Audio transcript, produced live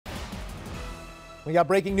We got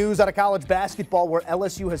breaking news out of college basketball where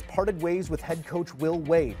LSU has parted ways with head coach Will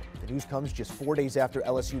Wade. The news comes just 4 days after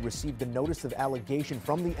LSU received a notice of allegation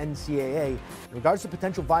from the NCAA in regards to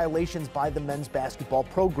potential violations by the men's basketball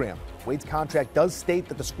program. Wade's contract does state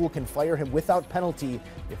that the school can fire him without penalty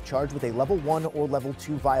if charged with a Level 1 or Level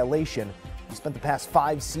 2 violation. He spent the past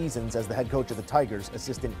 5 seasons as the head coach of the Tigers.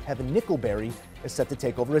 Assistant Kevin Nickelberry is set to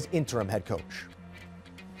take over as interim head coach.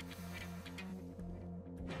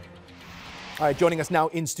 All right, joining us now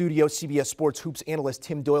in studio, CBS Sports Hoops analyst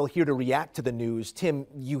Tim Doyle here to react to the news. Tim,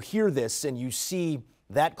 you hear this and you see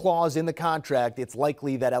that clause in the contract. It's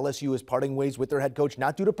likely that LSU is parting ways with their head coach,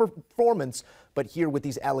 not due to performance, but here with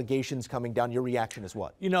these allegations coming down. Your reaction is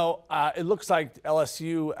what? You know, it looks like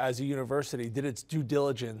LSU as a university did its due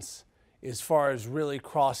diligence as far as really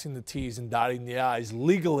crossing the T's and dotting the I's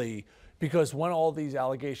legally, because when all these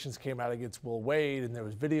allegations came out against Will Wade and there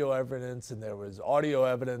was video evidence and there was audio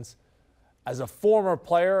evidence, as a former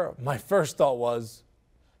player, my first thought was,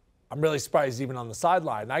 I'm really surprised he's even on the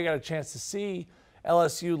sideline. And I got a chance to see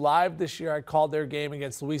LSU live this year. I called their game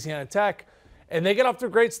against Louisiana Tech, and they get off to a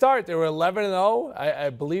great start. They were 11-0, I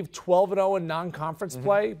believe 12-0 in non-conference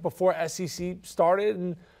play before SEC started,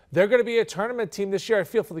 and they're going to be a tournament team this year. I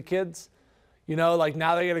feel for the kids. You know, like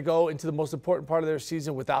now they're going to go into the most important part of their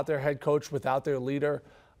season without their head coach, without their leader.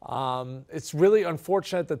 It's really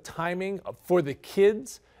unfortunate, the timing for the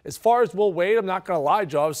kids. As far as Will Wade, I'm not going to lie,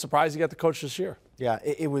 Joe, I was surprised he got the coach this year. Yeah,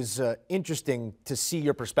 it was interesting to see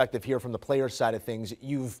your perspective here from the player side of things.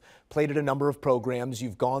 You've played at a number of programs.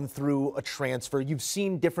 You've gone through a transfer. You've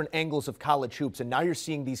seen different angles of college hoops, and now you're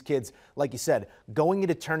seeing these kids, like you said, going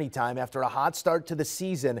into tourney time after a hot start to the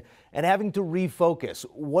season and having to refocus.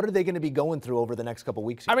 What are they going to be going through over the next couple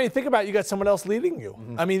weeks here? I mean, think about it. You got someone else leading you.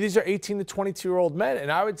 I mean, these are 18 to 22-year-old men,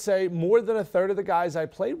 and I would say more than a third of the guys I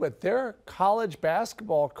played with, their college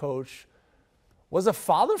basketball coach was a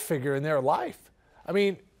father figure in their life. I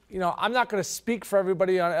mean, you know, I'm not going to speak for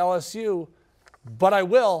everybody on LSU, but I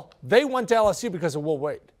will. They went to LSU because of Will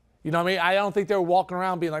Wade. You know what I mean? I don't think they were walking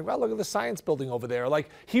around being like, well, look at the science building over there.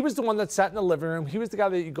 Like, he was the one that sat in the living room. He was the guy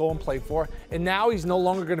that you go and play for, and now he's no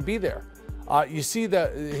longer going to be there. You see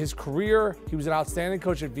his career, he was an outstanding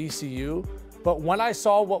coach at VCU, but when I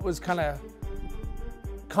saw what was kind of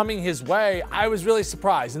coming his way, I was really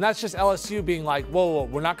surprised. And that's just LSU being like, whoa,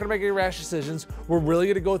 we're not going to make any rash decisions. We're really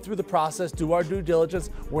going to go through the process, do our due diligence.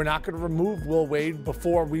 We're not going to remove Will Wade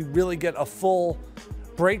before we really get a full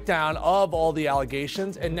breakdown of all the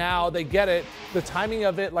allegations. And now they get it. The timing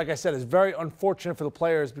of it, like I said, is very unfortunate for the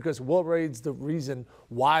players because Will Wade's the reason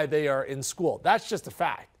why they are in school. That's just a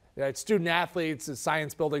fact. Yeah, it's student athletes, it's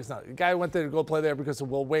science buildings. The guy went there to go play there because of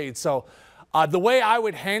Will Wade. So the way I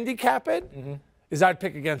would handicap it is I'd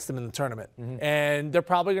pick against them in the tournament. And they're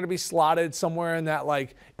probably going to be slotted somewhere in that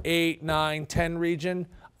like 8, 9, 10 region.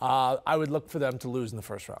 I would look for them to lose in the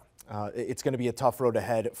first round. It's going to be a tough road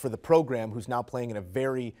ahead for the program, who's now playing in a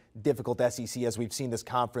very difficult SEC, as we've seen this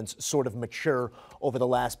conference sort of mature over the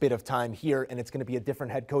last bit of time here, and it's going to be a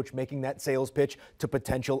different head coach making that sales pitch to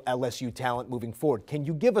potential LSU talent moving forward. Can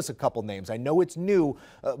you give us a couple names? I know it's new,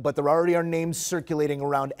 but there already are names circulating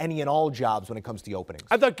around any and all jobs when it comes to the openings.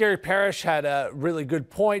 I thought Gary Parrish had a really good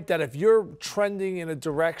point that if you're trending in a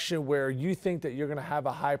direction where you think that you're going to have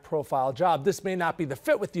a high-profile job, this may not be the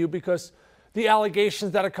fit with you because the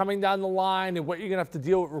allegations that are coming down the line and what you're going to have to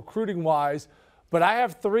deal with recruiting-wise. But I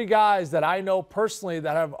have 3 guys that I know personally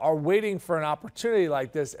that are waiting for an opportunity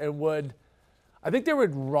like this and I think they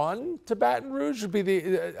would run to Baton Rouge would be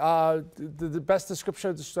the best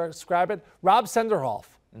description to describe it. Rob Senderhoff,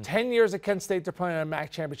 10 years at Kent State, they're playing on a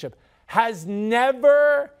MAC championship, has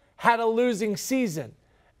never had a losing season.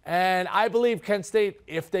 And I believe Kent State,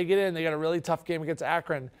 if they get in, they got a really tough game against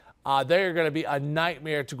Akron. They're going to be a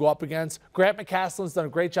nightmare to go up against. Grant McCaslin's done a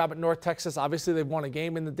great job at North Texas. Obviously, they've won a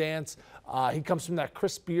game in the dance. He comes from that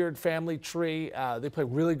Chris Beard family tree. They play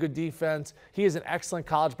really good defense. He is an excellent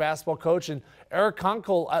college basketball coach. And Eric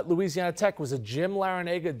Conkle at Louisiana Tech was a Jim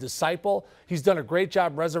Larinaga disciple. He's done a great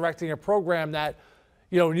job resurrecting a program that,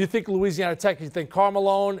 you know, when you think Louisiana Tech, you think Karl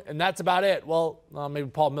Malone, and that's about it. Well, maybe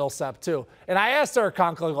Paul Millsap, too. And I asked Eric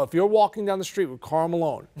Conkle, if you're walking down the street with Karl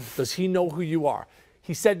Malone, does he know who you are?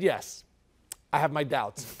 He said yes. I have my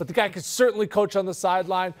doubts. But the guy could certainly coach on the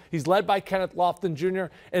sideline. He's led by Kenneth Lofton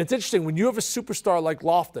Jr. And it's interesting, when you have a superstar like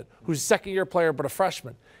Lofton, who's a second-year player but a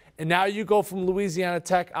freshman, and now you go from Louisiana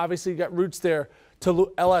Tech, obviously you got roots there,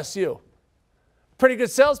 to LSU. Pretty good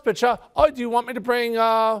sales pitch, huh? Oh, do you want me to bring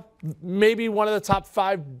maybe one of the top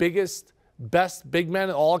 5 best big men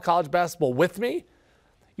in all of college basketball with me?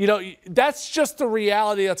 You know, that's just the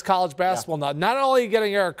reality that's college basketball now. Not only are you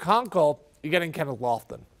getting Eric Conkle, you're getting Kenneth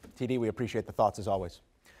Lofton. TD, we appreciate the thoughts as always.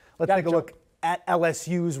 Let's take a look at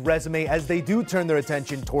LSU's resume as they do turn their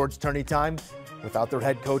attention towards tourney time without their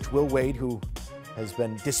head coach, Will Wade, who has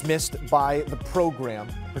been dismissed by the program.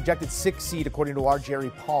 Projected 6th seed according to our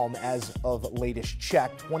Jerry Palm as of latest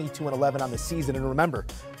check. 22-11 on the season. And remember,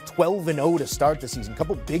 12-0 to start the season. A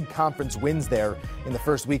couple big conference wins there in the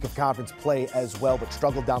first week of conference play as well, but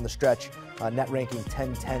struggled down the stretch. Net ranking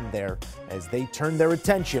 10-10 there as they turn their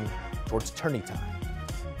attention towards tourney time.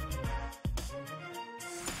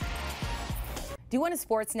 Do you want a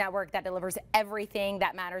sports network that delivers everything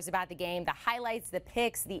that matters about the game? The highlights, the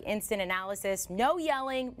picks, the instant analysis, no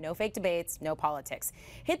yelling, no fake debates, no politics.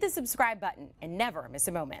 Hit the subscribe button and never miss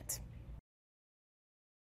a moment.